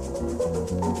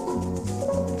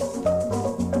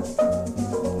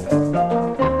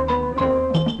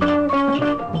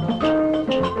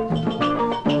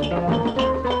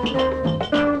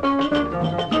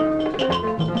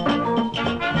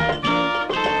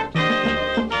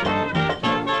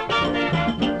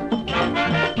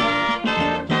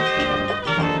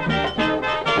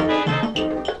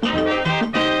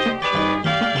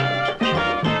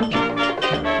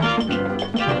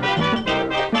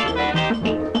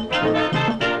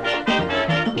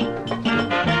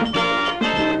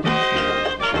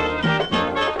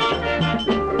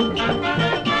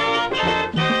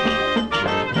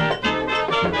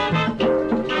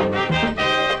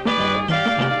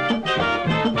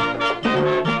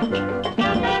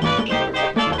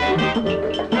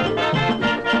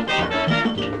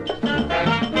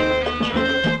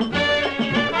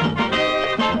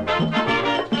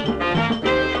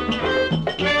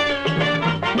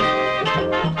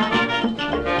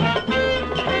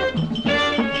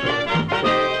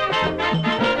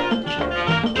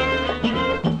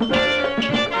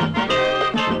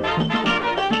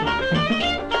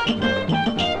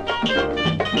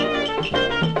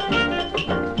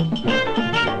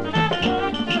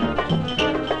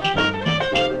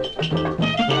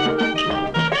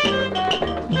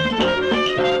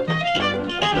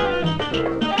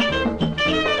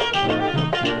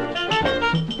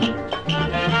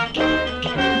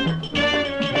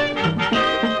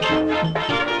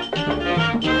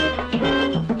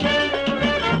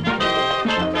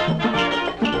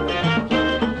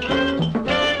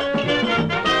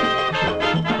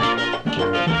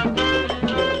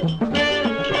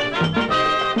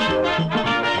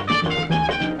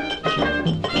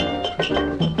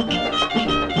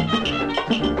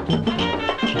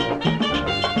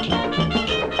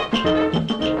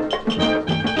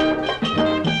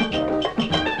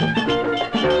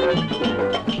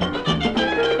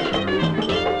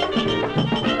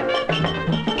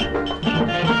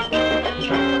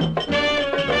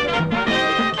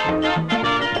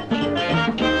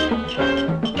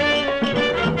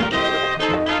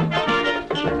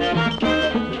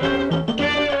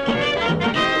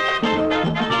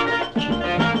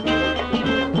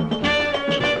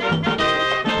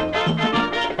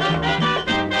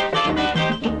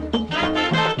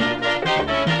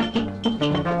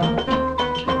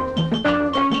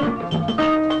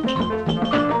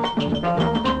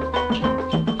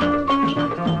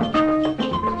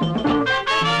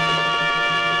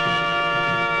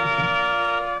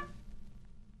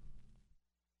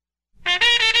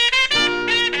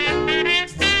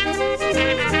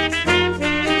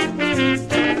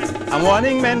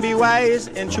 Warning men, be wise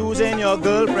in choosing your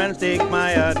girlfriends, take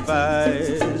my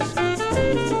advice.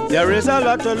 There is a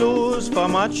lot to lose, for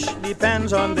much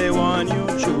depends on the one you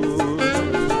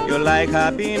choose. You like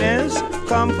happiness,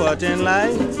 comfort in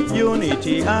life,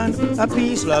 unity and a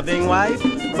peace-loving wife,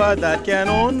 but that can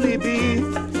only be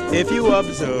if you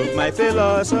observe my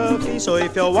philosophy. So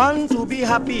if you want to be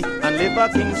happy and live a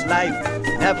king's life,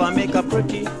 never make a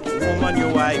pretty woman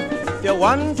your wife. If you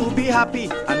want to be happy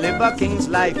and live a king's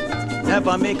life,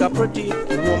 never make a pretty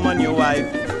woman your wife.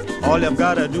 All you've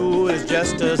gotta do is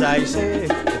just as I say,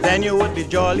 then you would be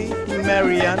jolly,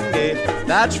 merry and gay.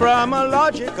 That's from a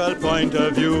logical point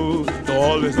of view, to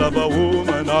always love a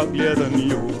woman uglier than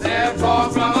you. Therefore,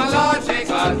 from a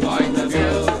logical point of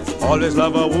view, always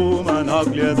love a woman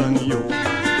uglier than you.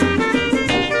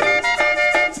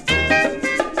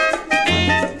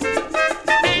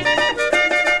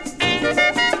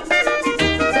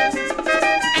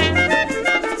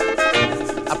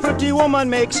 Woman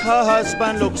makes her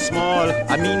husband look small,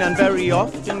 I mean, and very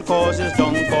often causes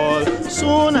downfall.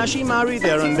 Soon as she marry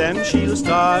there and then she'll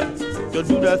start to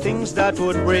do the things that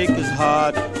would break his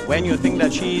heart. When you think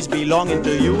that she's belonging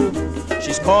to you,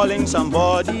 she's calling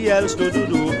somebody else to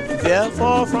do.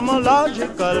 Therefore, from a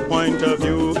logical point of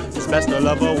view, it's best to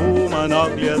love a woman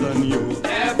uglier than you.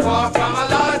 Therefore, from a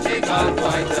logical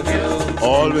point of view,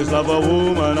 always love a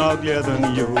woman uglier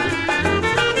than you.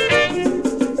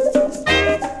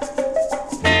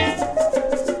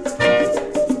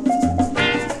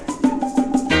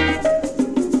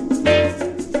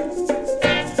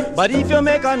 But if you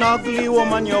make an ugly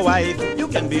woman your wife, you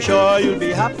can be sure you'll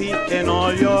be happy in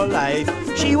all your life.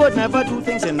 She would never do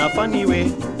things in a funny way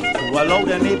to allow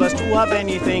the neighbors to have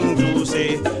anything to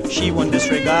say. She won't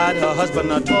disregard her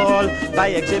husband at all by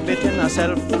exhibiting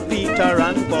herself to Peter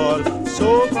and Paul.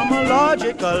 So from a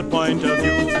logical point of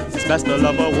view, it's best to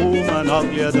love a woman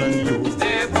uglier than you.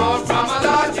 Therefore, from a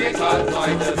logical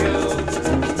point of view,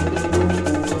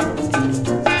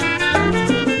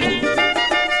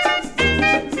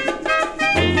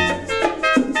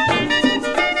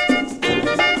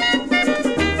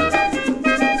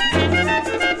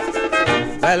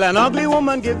 well, an ugly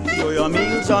woman gives you your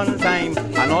meals on time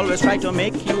and always try to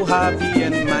make you happy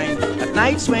in mind. At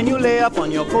nights when you lay up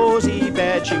on your cozy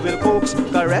bed, she will coax,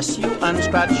 caress you and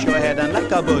scratch your head, and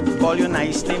like a bird call you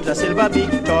nice names, a silver big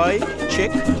toy,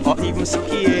 chick, or even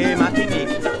Sikie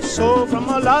Martinique. So from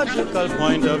a logical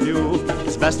point of view,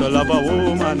 it's best to love a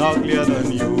woman uglier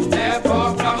than you.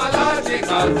 therefore, from a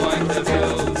logical point of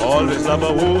view, Always love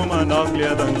a woman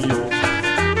uglier than you.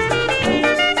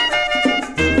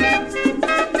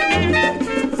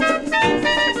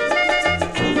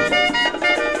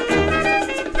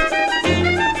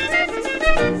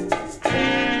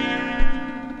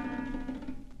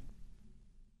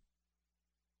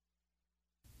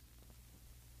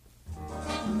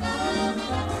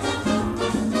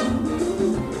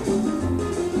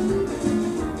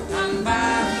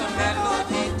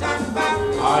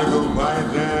 I go by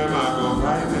them, I go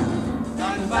by them.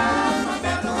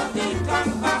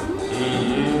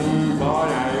 Boy,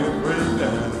 I embrace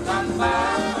them.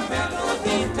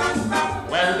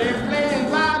 Well, they playing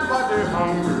bad, but they're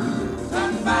hungry.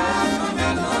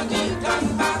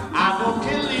 I go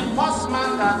kill the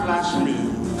postman that flash me.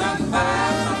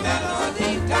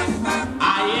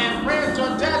 I ain't afraid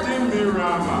to death in me,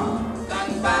 Rama.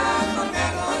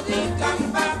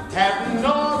 Heaven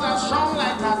knows I'm strong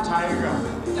like a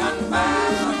tiger.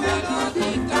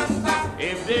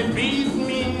 If they beat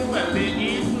me, well, they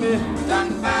eat me.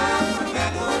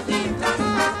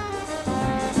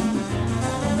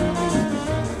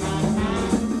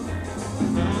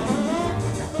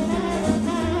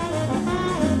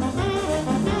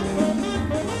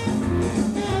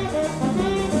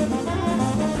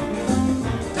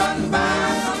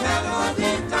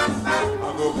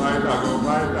 I go fight, I go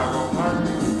fight, I go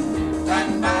fight.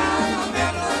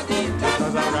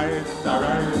 Because I write,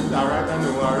 I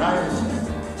know I write.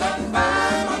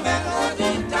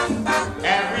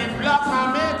 Every block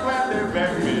I make when they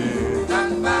beg me.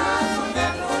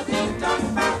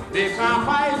 The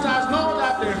fighters know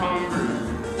that they're hungry.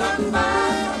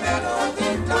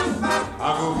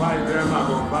 I go fight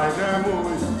them,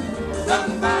 oh.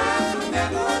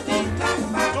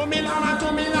 To me,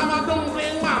 lama, don't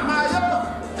bring mama, yo.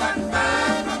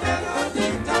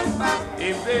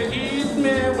 If they eat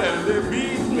me, well, they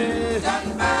beat me.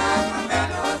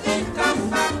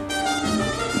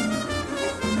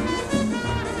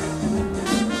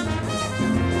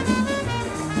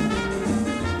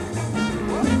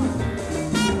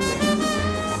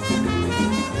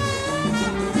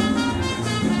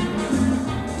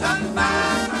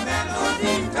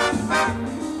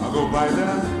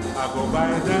 I go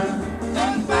by them.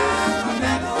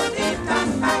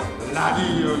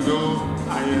 Laddie, you know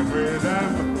I am with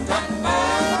them.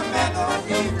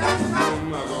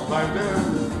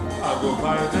 I go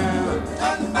by them.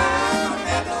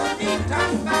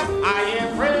 I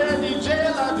am afraid the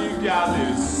jailer, the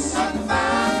galleys.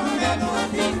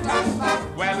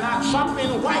 Well, I'm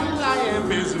shopping while I am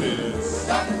business.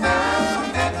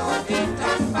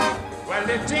 Well,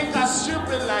 they think I'm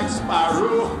stupid like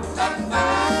Sparrow.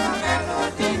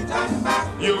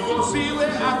 You go see where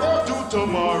I go to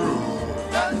tomorrow.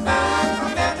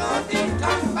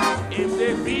 If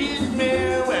they beat me,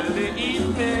 well, they eat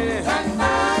me.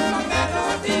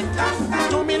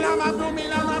 Do me lama,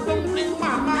 don't bring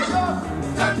mama, yo.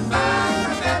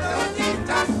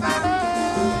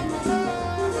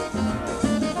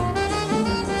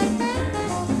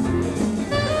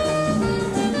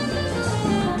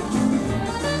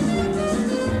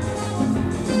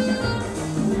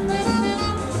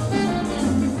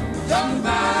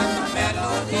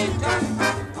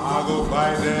 I go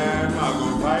by them. I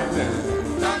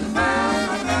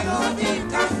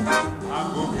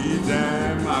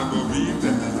go beat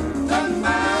them.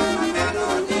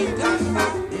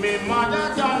 Me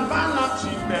mother don't burn up she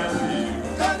belly.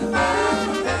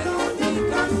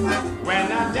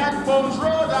 When a dead bones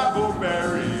road I go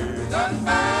bury.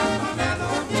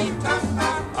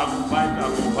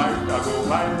 I go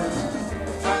fight.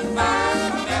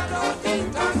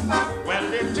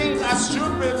 When they think I'm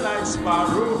stupid like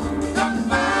Sparrow.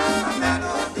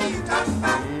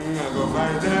 I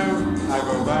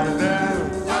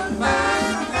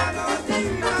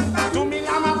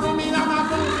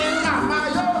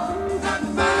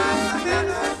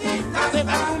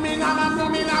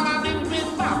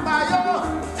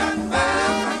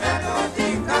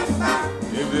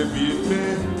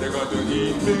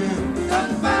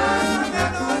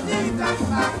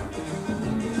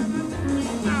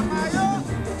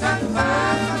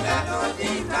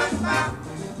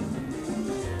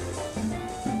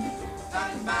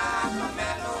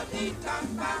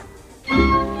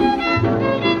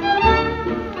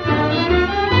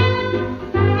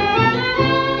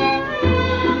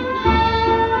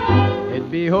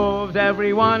behoves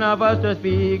every one of us to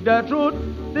speak the truth.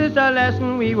 This a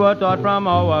lesson we were taught from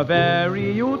our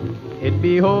very youth. It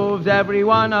behoves every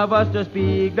one of us to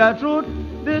speak the truth.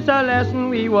 This a lesson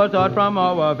we were taught from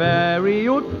our very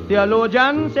youth.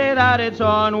 Theologians say that it's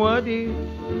unworthy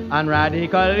and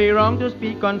radically wrong to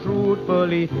speak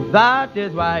untruthfully. That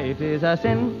is why it is a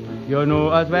sin. You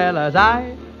know as well as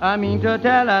I mean to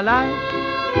tell a lie.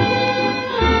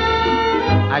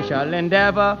 I shall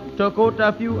endeavor to quote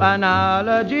a few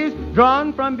analogies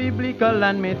drawn from biblical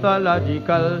and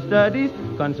mythological studies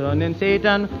concerning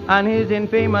Satan and his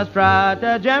infamous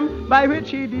stratagem by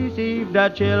which he deceived the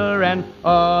children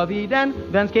of Eden.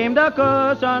 Thence came the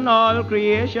curse on all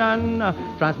creation,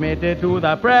 transmitted to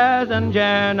the present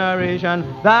generation.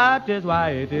 That is why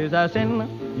it is a sin.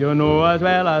 You know as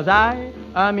well as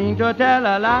I mean to tell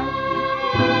a lie.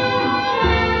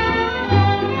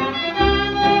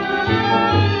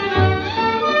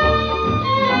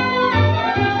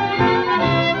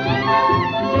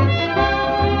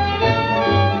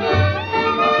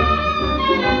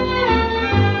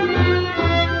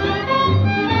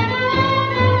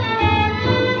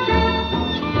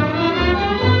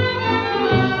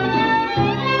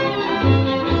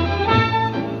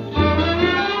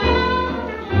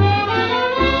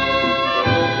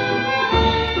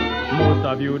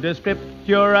 Of you the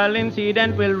scriptural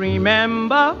incident will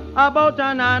remember about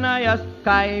Ananias,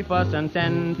 Caiaphas and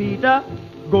St. Peter.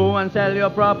 Go and sell your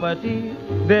property.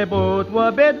 They both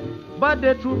were bid, but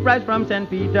the true price from St.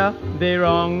 Peter they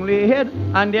wrongly hid,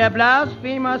 and their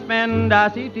blasphemous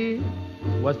mendacity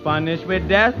was punished with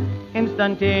death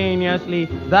instantaneously.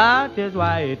 That is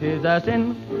why it is a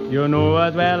sin. You know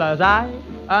as well as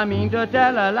I mean to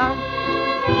tell a lie.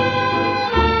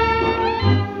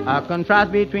 A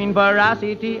contrast between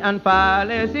veracity and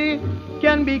fallacy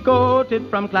can be quoted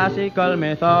from classical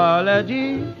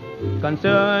mythology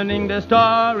concerning the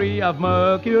story of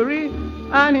Mercury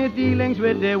and his dealings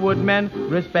with the woodmen,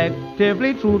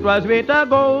 respectively. Truth was with a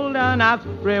golden axe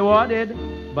rewarded,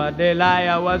 but the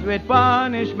liar was with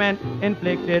punishment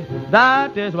inflicted.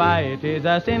 That is why it is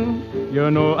a sin.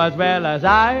 You know as well as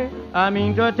I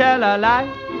mean to tell a lie.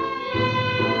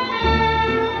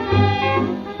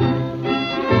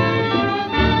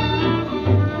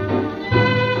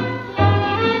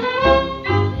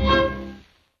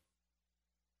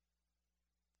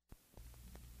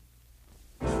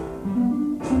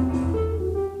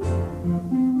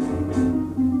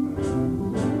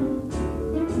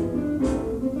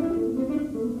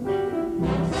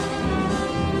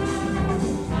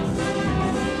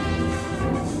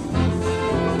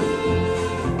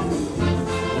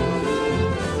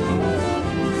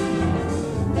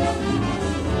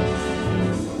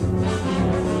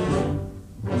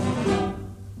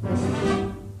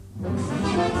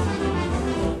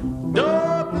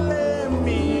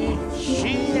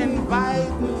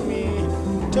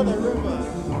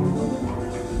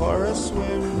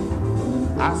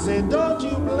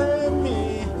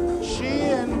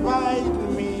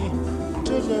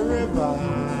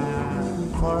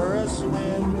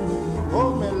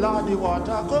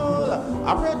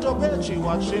 She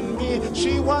watching me,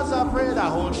 she was afraid I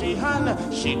hold she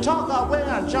hand. She talk away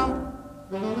and jump.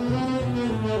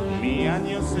 Me and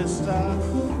your sister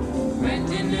went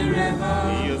in the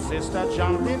river. Your sister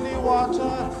jumped in the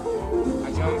water.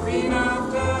 I jumped in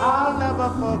after. I'll never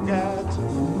forget.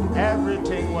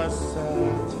 Everything was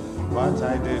said, but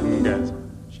I didn't get.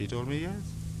 She told me yes.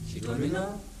 She told me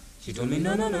no. She told me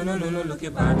no. Look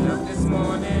your bad luck this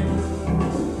morning.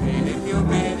 And if you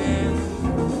bid him.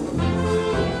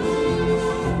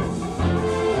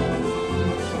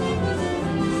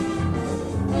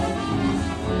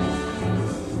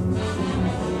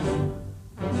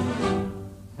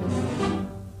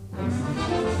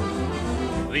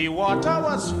 The water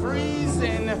was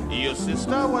freezing, your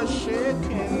sister was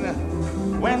shaking.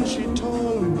 When she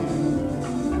told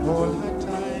me, hold her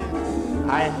tight,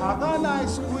 I hug and I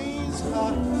squeeze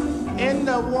her in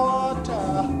the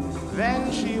water.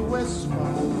 Then she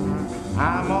whispered,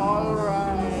 I'm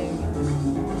alright.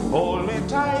 Hold me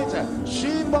tight,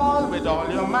 she bawled with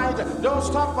all your might. Don't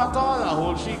stop at all, I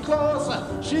hold she close.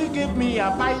 She give me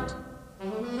a bite.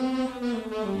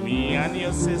 Me and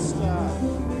your sister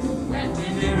went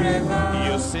in the river.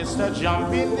 Your sister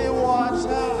jump in the water.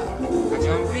 I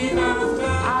jump in after.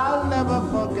 I'll never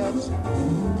forget.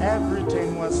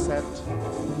 Everything was set,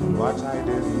 but I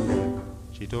didn't get.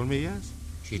 She told me yes.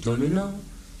 She told me no.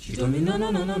 She told me no.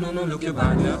 Look your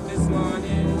bad luck this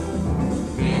morning.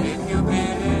 Bid if you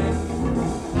bid it.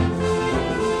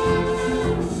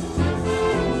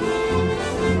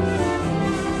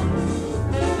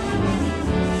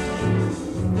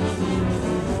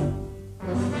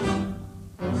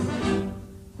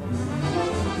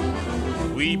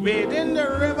 wade in the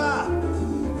river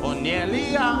for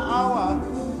nearly an hour.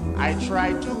 I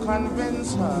tried to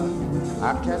convince her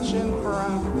I'm catching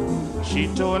crab. She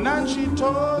turned and she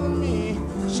told me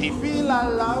she feel I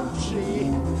love she,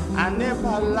 and if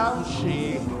I love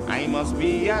she, I must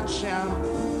be a champ.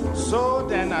 So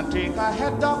then I take a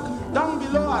head duck down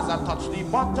below. As I touch the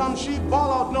bottom, she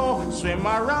ball out no. Swim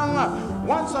around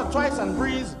once or twice and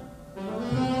breeze.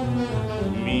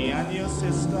 Me and your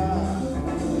sister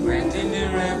went in the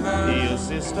river. Your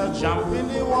sister jump in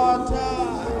the water.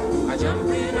 I jump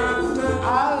in after.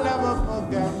 I'll never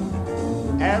forget.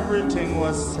 Everything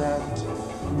was set,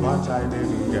 but I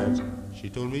didn't get. She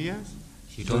told me yes.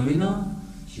 She told me no.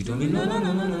 She told me no.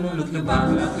 Look your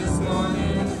bad luck this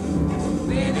morning.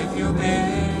 Wait if you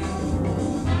baby.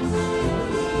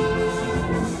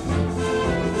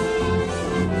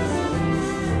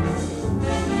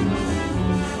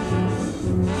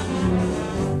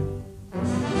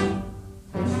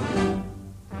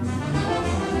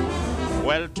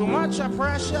 Well, too much of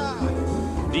pressure,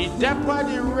 the depth of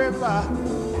the river,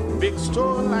 big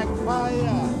stone like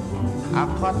fire. I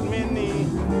cut me knee,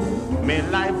 my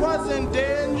life was in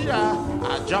danger.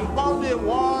 I jump out the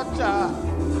water,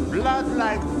 blood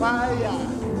like fire,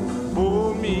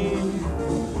 booming.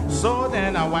 So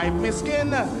then I wipe my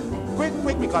skin, quick,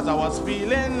 because I was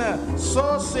feeling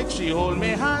so sick. She hold me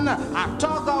hand, I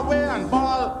tug away and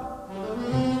ball.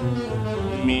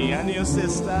 Me and your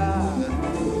sister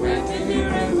went in the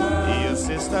river. Your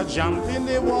sister jump in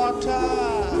the water.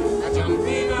 I jump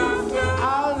in after.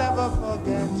 I'll never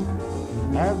forget.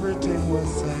 Everything was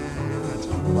sad,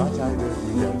 but I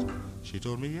didn't get. She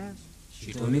told me yes.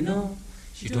 She told me no.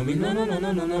 She told me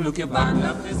no. Look your bad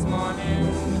luck this morning.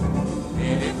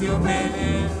 Wait if you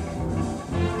baby.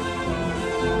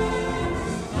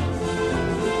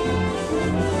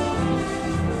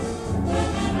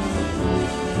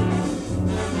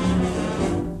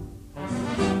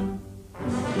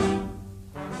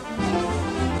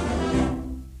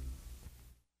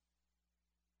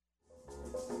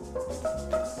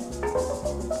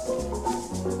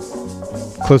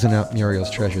 Closing out Muriel's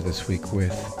Treasure this week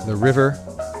with The River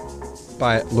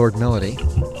by Lord Melody.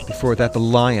 Before that, The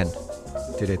Lion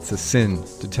did It's a Sin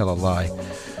to Tell a Lie.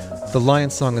 The Lion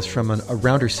song is from a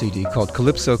rounder CD called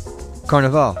Calypso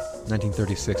Carnival,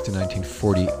 1936 to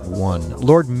 1941.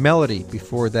 Lord Melody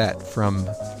before that from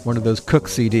one of those Cook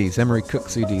CDs, Emery Cook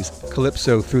CDs,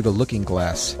 Calypso Through the Looking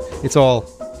Glass. It's all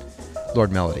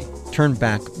Lord Melody. Turn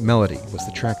Back Melody was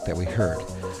the track that we heard.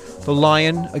 The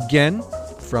Lion, again,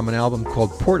 from an album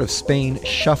called Port of Spain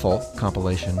Shuffle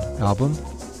compilation album.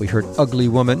 We heard Ugly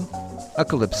Woman, a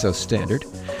Calypso standard,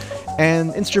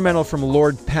 and instrumental from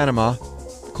Lord Panama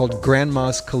called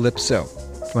Grandma's Calypso,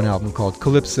 from an album called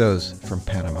Calypsos from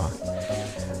Panama.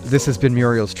 This has been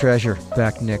Muriel's Treasure.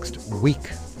 Back next week.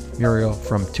 Muriel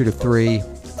from 2 to 3,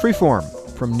 freeform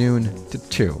from noon to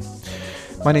 2.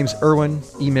 My name's Erwin.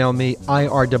 Email me,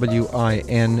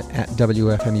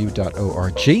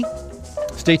 irwin@wfmu.org.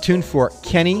 Stay tuned for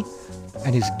Kenny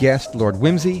and his guest, Lord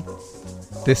Whimsy.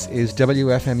 This is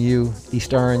WFMU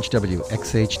East Orange,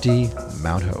 WXHD,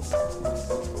 Mount Hope.